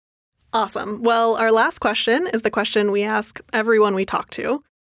Awesome. Well, our last question is the question we ask everyone we talk to.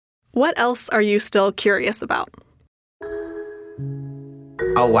 What else are you still curious about?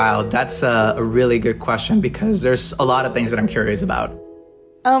 Oh, wow. That's a really good question because there's a lot of things that I'm curious about.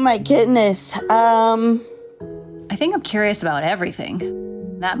 Oh, my goodness. I think I'm curious about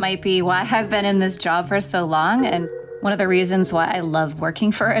everything. That might be why I've been in this job for so long and one of the reasons why I love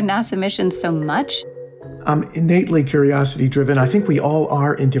working for a NASA mission so much. I'm innately curiosity-driven. I think we all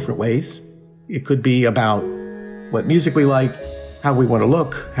are in different ways. It could be about what music we like, how we want to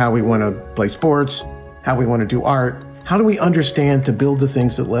look, how we want to play sports, how we want to do art. How do we understand to build the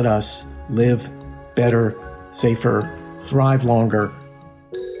things that let us live better, safer, thrive longer?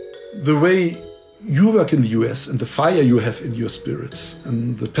 The way you work in the US and the fire you have in your spirits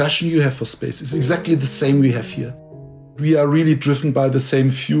and the passion you have for space is exactly the same we have here. We are really driven by the same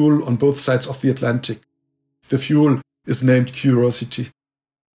fuel on both sides of the Atlantic. The fuel is named curiosity.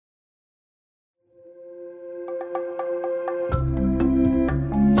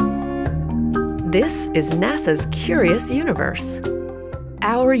 This is NASA's Curious Universe.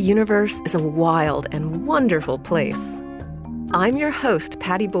 Our universe is a wild and wonderful place. I'm your host,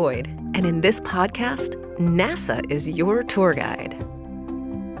 Patty Boyd, and in this podcast, NASA is your tour guide.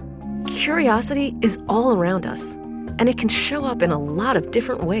 Curiosity is all around us, and it can show up in a lot of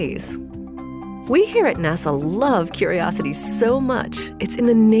different ways. We here at NASA love curiosity so much, it's in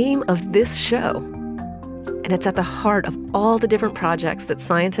the name of this show. And it's at the heart of all the different projects that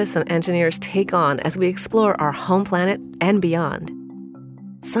scientists and engineers take on as we explore our home planet and beyond.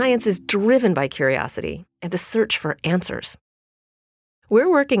 Science is driven by curiosity and the search for answers. We're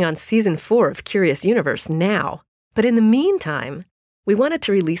working on Season 4 of Curious Universe now, but in the meantime, we wanted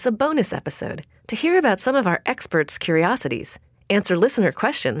to release a bonus episode to hear about some of our experts' curiosities, answer listener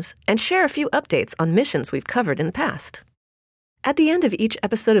questions, and share a few updates on missions we've covered in the past. At the end of each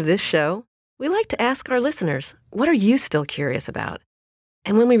episode of this show, we like to ask our listeners, what are you still curious about?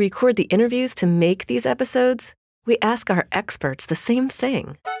 And when we record the interviews to make these episodes, we ask our experts the same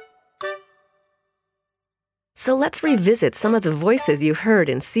thing. So let's revisit some of the voices you heard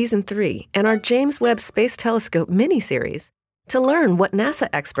in Season 3 and our James Webb Space Telescope miniseries to learn what NASA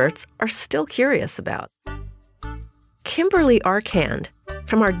experts are still curious about. Kimberly Arcand,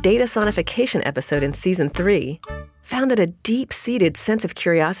 from our data sonification episode in Season 3, found that a deep-seated sense of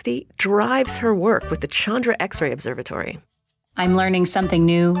curiosity drives her work with the Chandra X-ray Observatory. I'm learning something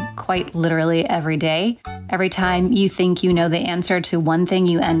new quite literally every day. Every time you think you know the answer to one thing,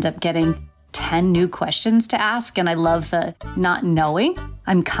 you end up getting 10 new questions to ask, and I love the not knowing.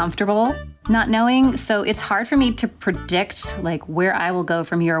 I'm comfortable not knowing, so it's hard for me to predict where I will go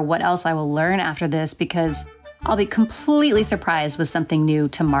from here or what else I will learn after this because I'll be completely surprised with something new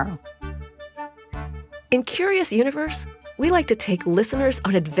tomorrow. In Curious Universe, we like to take listeners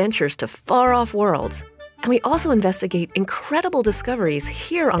on adventures to far-off worlds, and we also investigate incredible discoveries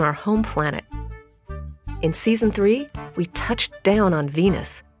here on our home planet. In Season 3, we touched down on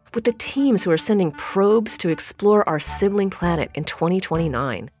Venus with the teams who are sending probes to explore our sibling planet in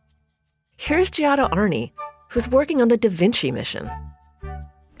 2029. Here's Giada Arney, who's working on the Da Vinci mission.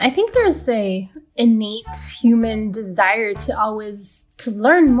 I think there's a innate human desire to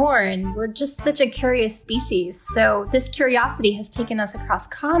learn more, and we're just such a curious species. So this curiosity has taken us across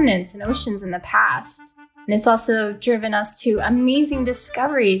continents and oceans in the past. And it's also driven us to amazing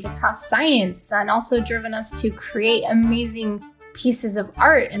discoveries across science and also driven us to create amazing pieces of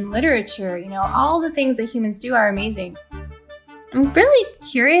art and literature. All the things that humans do are amazing. I'm really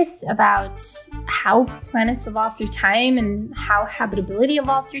curious about how planets evolve through time and how habitability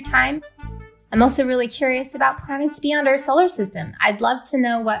evolves through time. I'm also really curious about planets beyond our solar system. I'd love to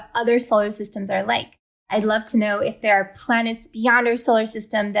know what other solar systems are like. I'd love to know if there are planets beyond our solar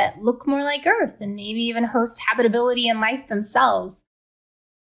system that look more like Earth and maybe even host habitability and life themselves.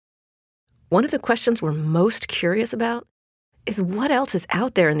 One of the questions we're most curious about is what else is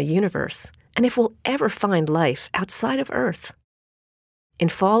out there in the universe and if we'll ever find life outside of Earth. In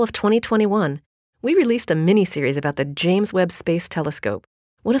fall of 2021, we released a mini-series about the James Webb Space Telescope,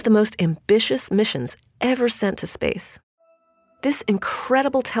 one of the most ambitious missions ever sent to space. This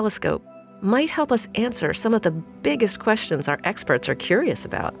incredible telescope might help us answer some of the biggest questions our experts are curious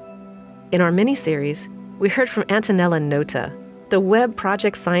about. In our mini-series, we heard from Antonella Nota, the Webb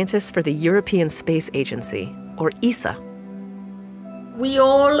project scientist for the European Space Agency, or ESA. We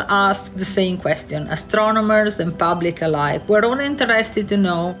all ask the same question, astronomers and public alike. We're all interested to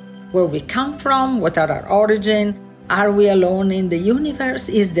know where we come from, what are our origin, are we alone in the universe,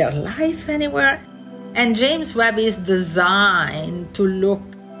 is there life anywhere? And James Webb is designed to look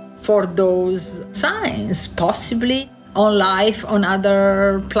for those signs, possibly on life on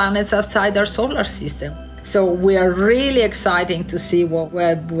other planets outside our solar system. So we are really excited to see what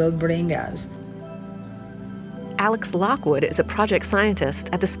Webb will bring us. Alex Lockwood is a project scientist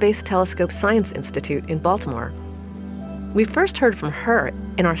at the Space Telescope Science Institute in Baltimore. We first heard from her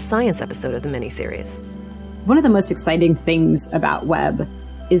in our science episode of the miniseries. One of the most exciting things about Webb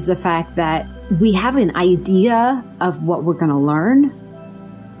is the fact that we have an idea of what we're going to learn,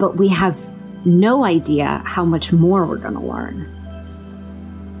 but we have no idea how much more we're going to learn.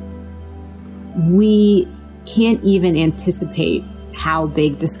 We can't even anticipate how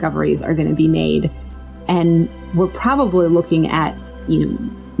big discoveries are going to be made. And we're probably looking at,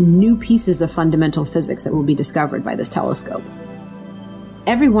 new pieces of fundamental physics that will be discovered by this telescope.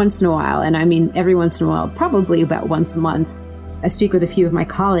 Every once in a while, and I mean every once in a while, probably about once a month, I speak with a few of my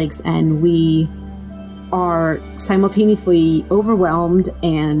colleagues and we are simultaneously overwhelmed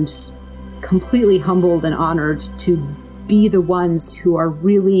and completely humbled and honored to be the ones who are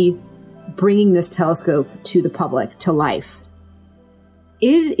really bringing this telescope to the public, to life.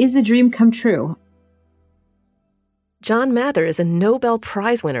 It is a dream come true. John Mather is a Nobel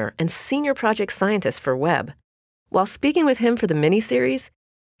Prize winner and senior project scientist for Webb. While speaking with him for the miniseries,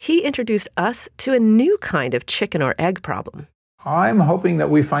 he introduced us to a new kind of chicken or egg problem. I'm hoping that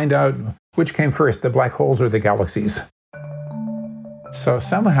we find out which came first, the black holes or the galaxies. So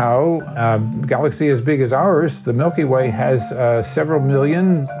somehow, a galaxy as big as ours, the Milky Way, has several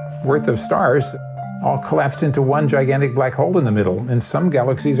million worth of stars all collapsed into one gigantic black hole in the middle. And some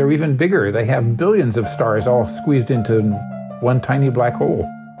galaxies are even bigger. They have billions of stars all squeezed into one tiny black hole.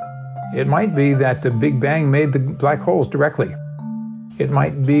 It might be that the Big Bang made the black holes directly. It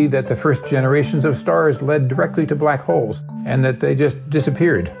might be that the first generations of stars led directly to black holes and that they just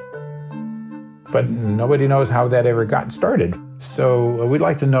disappeared. But nobody knows how that ever got started. So we'd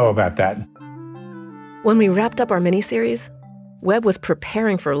like to know about that. When we wrapped up our miniseries, Webb was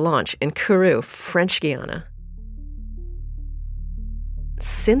preparing for launch in Kourou, French Guiana.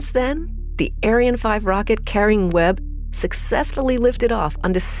 Since then, the Ariane 5 rocket carrying Webb successfully lifted off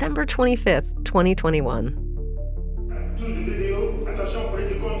on December 25th, 2021.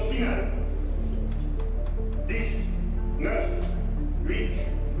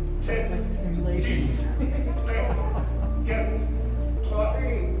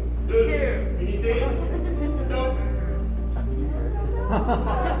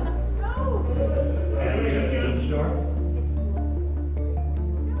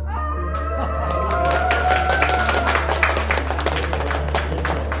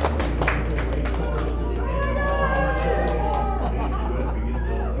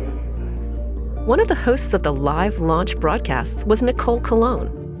 One of the hosts of the live launch broadcasts was Nicole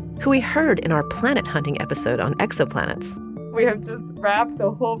Colon, who we heard in our planet hunting episode on exoplanets. We have just wrapped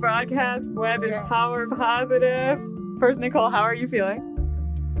the whole broadcast. Webb is power positive. First, Nicole, how are you feeling?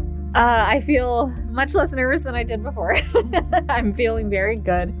 I feel much less nervous than I did before. I'm feeling very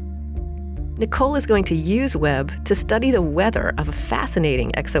good. Nicole is going to use Webb to study the weather of a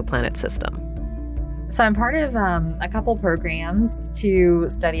fascinating exoplanet system. So I'm part of a couple programs to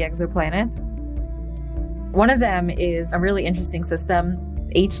study exoplanets. One of them is a really interesting system,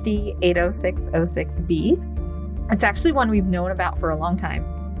 HD 80606b. It's actually one we've known about for a long time,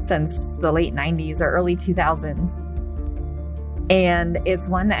 since the late 90s or early 2000s. And it's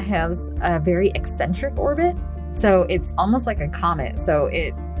one that has a very eccentric orbit. So it's almost like a comet. So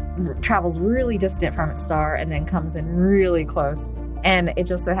it travels really distant from its star and then comes in really close. And it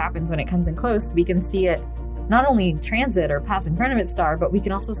just so happens when it comes in close, we can see it not only transit or pass in front of its star, but we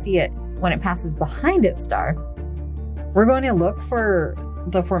can also see it when it passes behind its star. We're going to look for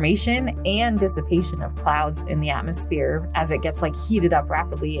the formation and dissipation of clouds in the atmosphere as it gets heated up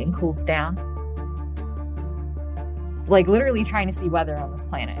rapidly and cools down. Literally trying to see weather on this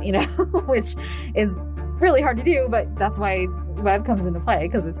planet, which is really hard to do, but that's why Webb comes into play,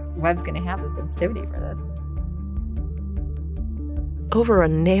 because Webb's going to have the sensitivity for this. Over a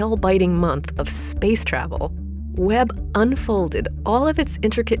nail-biting month of space travel, Webb unfolded all of its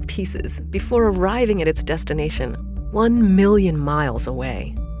intricate pieces before arriving at its destination 1 million miles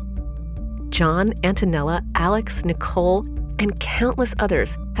away. John, Antonella, Alex, Nicole, and countless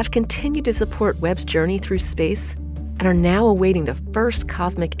others have continued to support Webb's journey through space and are now awaiting the first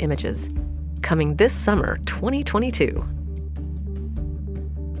cosmic images, coming this summer, 2022.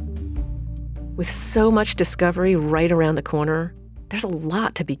 With so much discovery right around the corner, there's a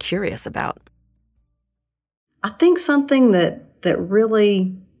lot to be curious about. I think something that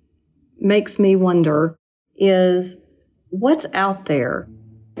really makes me wonder is what's out there.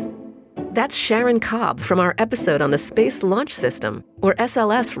 That's Sharon Cobb from our episode on the Space Launch System, or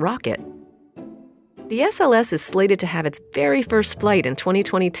SLS rocket. The SLS is slated to have its very first flight in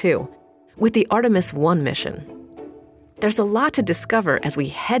 2022 with the Artemis 1 mission. There's a lot to discover as we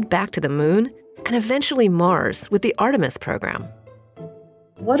head back to the moon and eventually Mars with the Artemis program.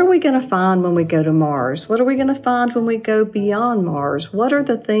 What are we going to find when we go to Mars? What are we going to find when we go beyond Mars? What are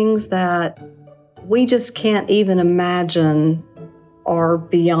the things that we just can't even imagine are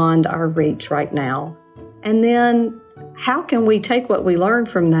beyond our reach right now? And then how can we take what we learned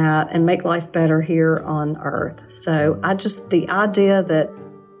from that and make life better here on Earth? So the idea that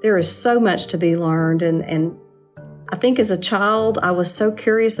there is so much to be learned, and I think as a child, I was so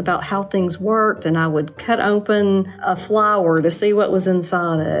curious about how things worked, and I would cut open a flower to see what was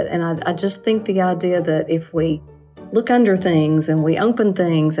inside it. And I just think the idea that if we look under things and we open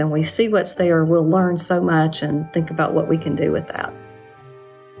things and we see what's there, we'll learn so much and think about what we can do with that.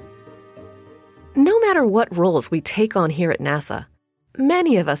 No matter what roles we take on here at NASA,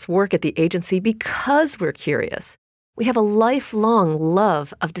 many of us work at the agency because we're curious. We have a lifelong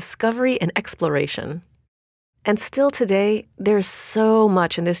love of discovery and exploration. And still today, there's so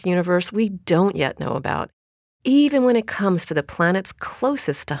much in this universe we don't yet know about, even when it comes to the planets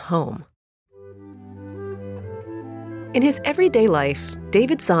closest to home. In his everyday life,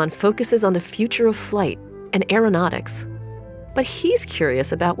 David Zahn focuses on the future of flight and aeronautics. But he's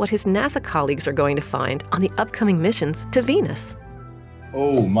curious about what his NASA colleagues are going to find on the upcoming missions to Venus.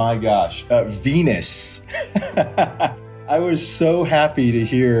 Oh my gosh, Venus. I was so happy to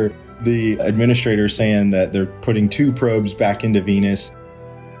hear the administrator saying that they're putting 2 probes back into Venus.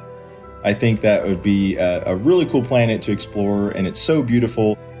 I think that would be a really cool planet to explore, and it's so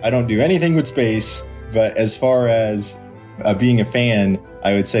beautiful. I don't do anything with space, but as far as being a fan,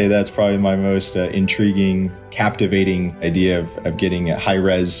 I would say that's probably my most intriguing, captivating idea of getting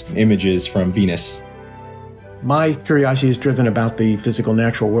high-res images from Venus. My curiosity is driven about the physical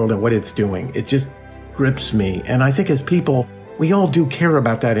natural world and what it's doing. It just grips me. And I think as people, we all do care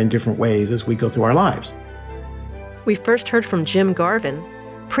about that in different ways as we go through our lives. We first heard from Jim Garvin,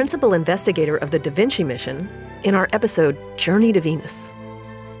 principal investigator of the Da Vinci mission, in our episode Journey to Venus.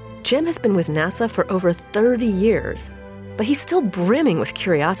 Jim has been with NASA for over 30 years, but he's still brimming with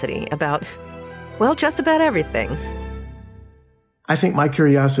curiosity about, well, just about everything. I think my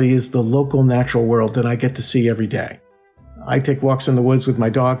curiosity is the local natural world that I get to see every day. I take walks in the woods with my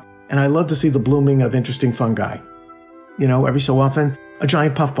dog, and I love to see the blooming of interesting fungi. You know, every so often, a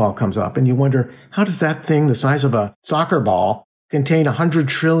giant puffball comes up, and you wonder, how does that thing the size of a soccer ball contain 100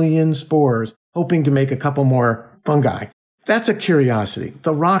 trillion spores, hoping to make a couple more fungi? That's a curiosity.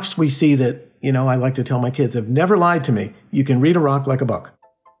 The rocks we see that, I like to tell my kids, have never lied to me. You can read a rock like a book.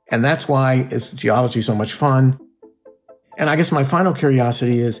 And that's why geology is so much fun. And I guess my final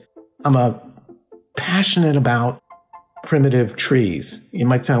curiosity is I'm passionate about primitive trees. It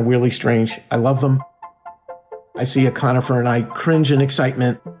might sound weirdly strange. I love them. I see a conifer and I cringe in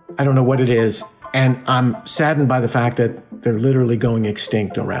excitement. I don't know what it is. And I'm saddened by the fact that they're literally going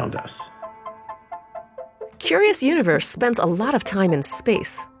extinct around us. Curious Universe spends a lot of time in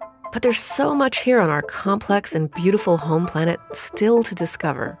space, but there's so much here on our complex and beautiful home planet still to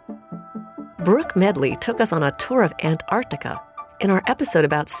discover. Brooke Medley took us on a tour of Antarctica in our episode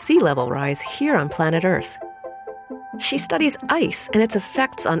about sea level rise here on planet Earth. She studies ice and its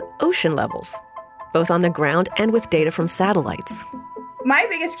effects on ocean levels, both on the ground and with data from satellites. My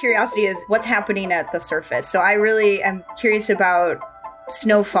biggest curiosity is what's happening at the surface. So I really am curious about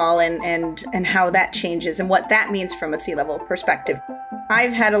snowfall and how that changes and what that means from a sea level perspective.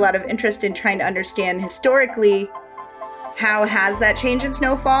 I've had a lot of interest in trying to understand historically how has that change in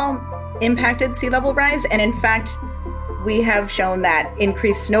snowfall impacted sea level rise. And in fact, we have shown that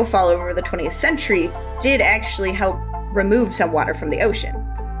increased snowfall over the 20th century did actually help remove some water from the ocean.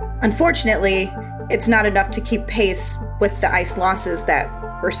 Unfortunately, it's not enough to keep pace with the ice losses that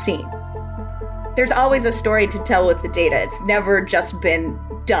we're seeing. There's always a story to tell with the data. It's never just been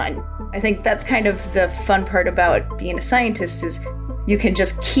done. I think that's kind of the fun part about being a scientist is you can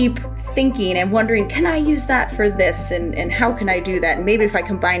just keep thinking and wondering, can I use that for this? And how can I do that? And maybe if I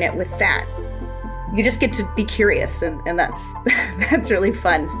combine it with that, you just get to be curious. And that's really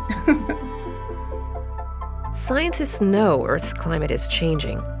fun. Scientists know Earth's climate is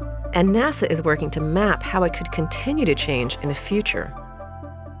changing, and NASA is working to map how it could continue to change in the future.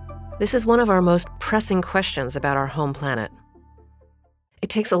 This is one of our most pressing questions about our home planet. It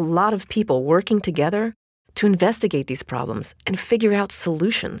takes a lot of people working together to investigate these problems and figure out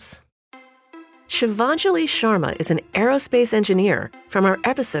solutions. Shivanjali Sharma is an aerospace engineer from our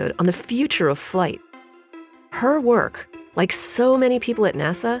episode on the future of flight. Her work, like so many people at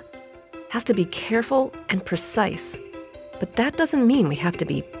NASA, has to be careful and precise, but that doesn't mean we have to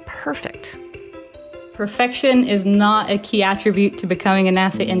be perfect. Perfection is not a key attribute to becoming a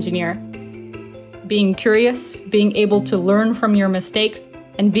NASA engineer. Being curious, being able to learn from your mistakes,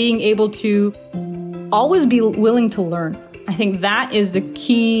 and being able to always be willing to learn. I think that is the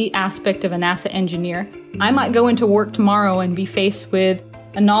key aspect of a NASA engineer. I might go into work tomorrow and be faced with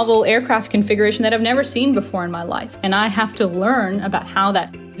a novel aircraft configuration that I've never seen before in my life, and I have to learn about how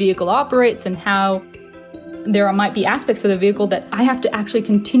that vehicle operates and how there might be aspects of the vehicle that I have to actually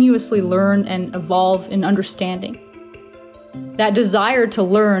continuously learn and evolve in understanding. That desire to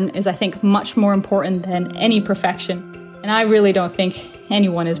learn is, I think, much more important than any perfection. And I really don't think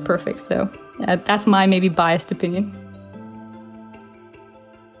anyone is perfect, so that's my maybe biased opinion.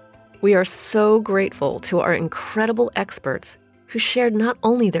 We are so grateful to our incredible experts who shared not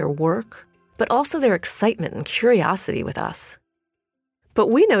only their work, but also their excitement and curiosity with us. But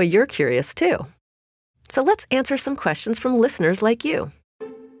we know you're curious too. So let's answer some questions from listeners like you.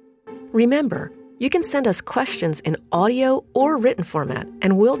 Remember, you can send us questions in audio or written format,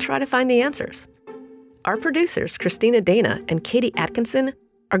 and we'll try to find the answers. Our producers, Christina Dana and Katie Atkinson,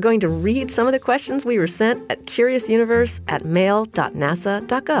 are going to read some of the questions we were sent at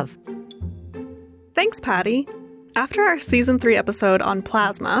curiousuniverse@mail.nasa.gov. Thanks, Patty. After our Season 3 episode on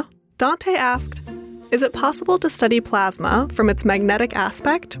plasma, Dante asked, is it possible to study plasma from its magnetic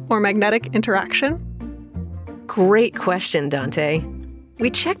aspect or magnetic interaction? Great question, Dante. We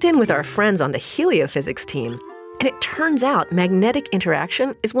checked in with our friends on the heliophysics team, and it turns out magnetic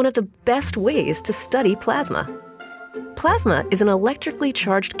interaction is one of the best ways to study plasma. Plasma is an electrically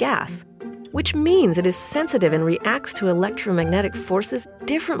charged gas, which means it is sensitive and reacts to electromagnetic forces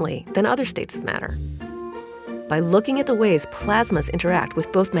differently than other states of matter. By looking at the ways plasmas interact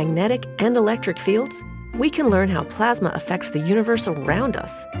with both magnetic and electric fields, we can learn how plasma affects the universe around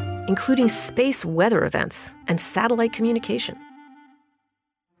us, including space weather events and satellite communication.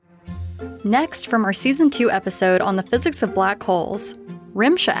 Next, from our Season 2 episode on the physics of black holes,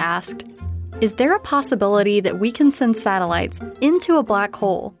 Rimsha asked, is there a possibility that we can send satellites into a black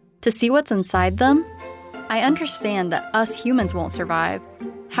hole to see what's inside them? I understand that us humans won't survive.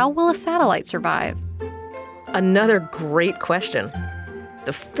 How will a satellite survive? Another great question.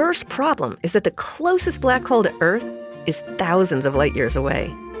 The first problem is that the closest black hole to Earth is thousands of light years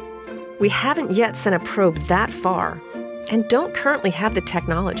away. We haven't yet sent a probe that far and don't currently have the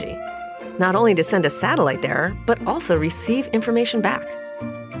technology, not only to send a satellite there, but also receive information back.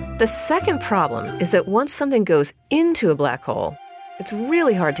 The second problem is that once something goes into a black hole, it's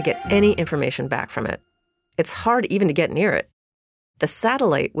really hard to get any information back from it. It's hard even to get near it. The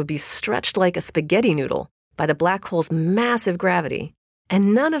satellite would be stretched like a spaghetti noodle by the black hole's massive gravity,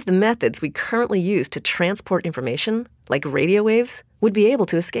 and none of the methods we currently use to transport information, like radio waves, would be able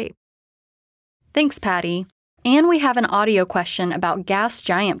to escape. Thanks, Patty. And we have an audio question about gas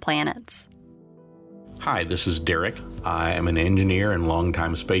giant planets. Hi, this is Derek. I am an engineer and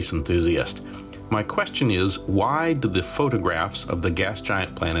longtime space enthusiast. My question is, why do the photographs of the gas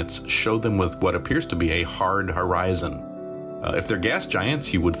giant planets show them with what appears to be a hard horizon? If they're gas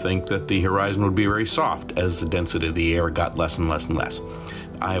giants, you would think that the horizon would be very soft as the density of the air got less and less and less.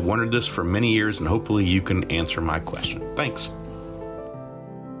 I have wondered this for many years, and hopefully you can answer my question. Thanks.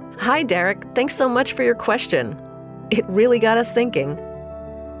 Hi, Derek. Thanks so much for your question. It really got us thinking.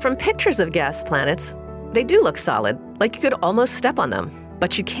 From pictures of gas planets, they do look solid, like you could almost step on them,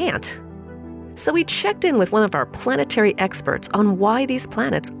 but you can't. So we checked in with one of our planetary experts on why these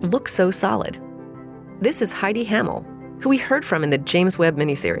planets look so solid. This is Heidi Hamel, who we heard from in the James Webb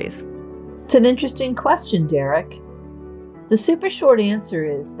miniseries. It's an interesting question, Derek. The super short answer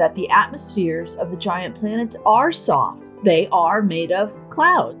is that the atmospheres of the giant planets are soft. They are made of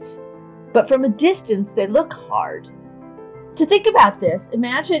clouds. But from a distance, they look hard. To think about this,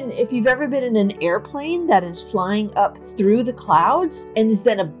 imagine if you've ever been in an airplane that is flying up through the clouds and is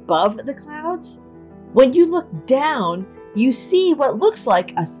then above the clouds. When you look down, you see what looks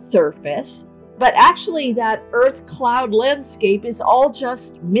like a surface, but actually that Earth cloud landscape is all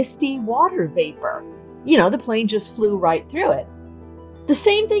just misty water vapor. You know, the plane just flew right through it. The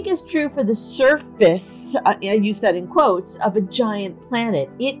same thing is true for the surface, I use that in quotes, of a giant planet.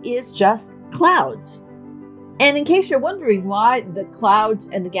 It is just clouds. And in case you're wondering why the clouds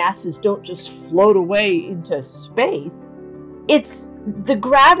and the gases don't just float away into space, it's the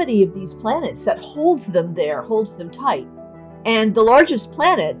gravity of these planets that holds them there, holds them tight. And the largest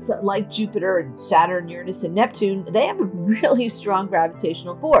planets, like Jupiter and Saturn, Uranus, and Neptune, they have a really strong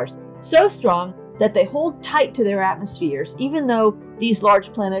gravitational force. So strong that they hold tight to their atmospheres, even though these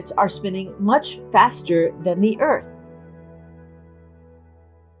large planets are spinning much faster than the Earth.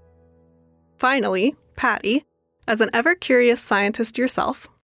 Finally, Patty, as an ever-curious scientist yourself,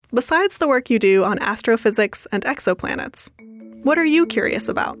 besides the work you do on astrophysics and exoplanets, what are you curious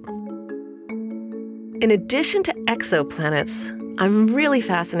about? In addition to exoplanets, I'm really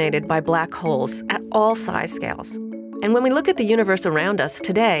fascinated by black holes at all size scales. And when we look at the universe around us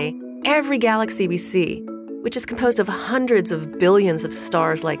today, every galaxy we see, which is composed of hundreds of billions of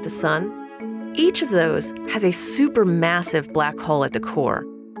stars like the sun, each of those has a supermassive black hole at the core.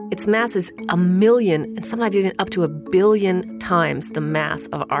 Its mass is 1 million and sometimes even up to 1 billion times the mass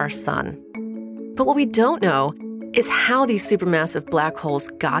of our sun. But what we don't know is how these supermassive black holes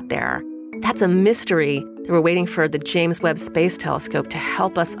got there. That's a mystery that we're waiting for the James Webb Space Telescope to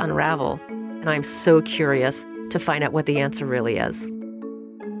help us unravel. And I'm so curious to find out what the answer really is.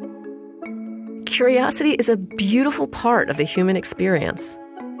 Curiosity is a beautiful part of the human experience.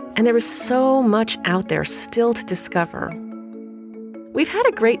 And there is so much out there still to discover. We've had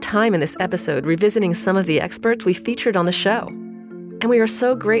a great time in this episode revisiting some of the experts we featured on the show. And we are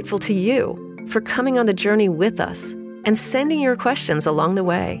so grateful to you for coming on the journey with us and sending your questions along the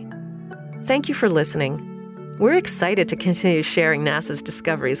way. Thank you for listening. We're excited to continue sharing NASA's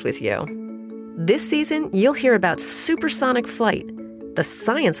discoveries with you. This season, you'll hear about supersonic flight, the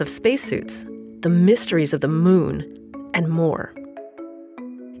science of spacesuits, the mysteries of the moon, and more.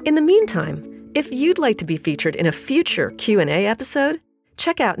 In the meantime, if you'd like to be featured in a future Q&A episode,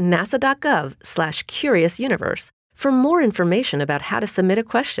 check out nasa.gov/curiousuniverse for more information about how to submit a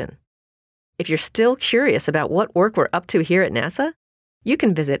question. If you're still curious about what work we're up to here at NASA, you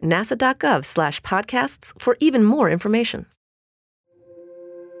can visit nasa.gov/podcasts for even more information.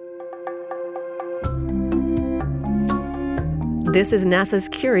 This is NASA's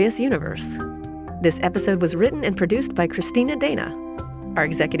Curious Universe. This episode was written and produced by Christina Dana. Our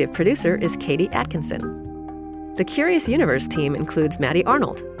executive producer is Katie Atkinson. The Curious Universe team includes Maddie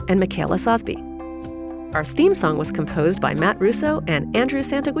Arnold and Michaela Sosby. Our theme song was composed by Matt Russo and Andrew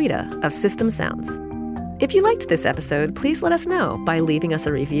Santaguida of System Sounds. If you liked this episode, please let us know by leaving us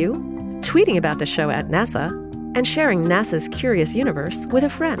a review, tweeting about the show at NASA, and sharing NASA's Curious Universe with a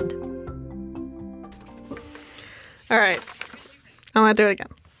friend. All right. I want to do it again.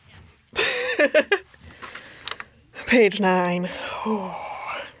 Page 9. Ugh,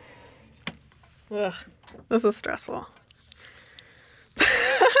 this is stressful.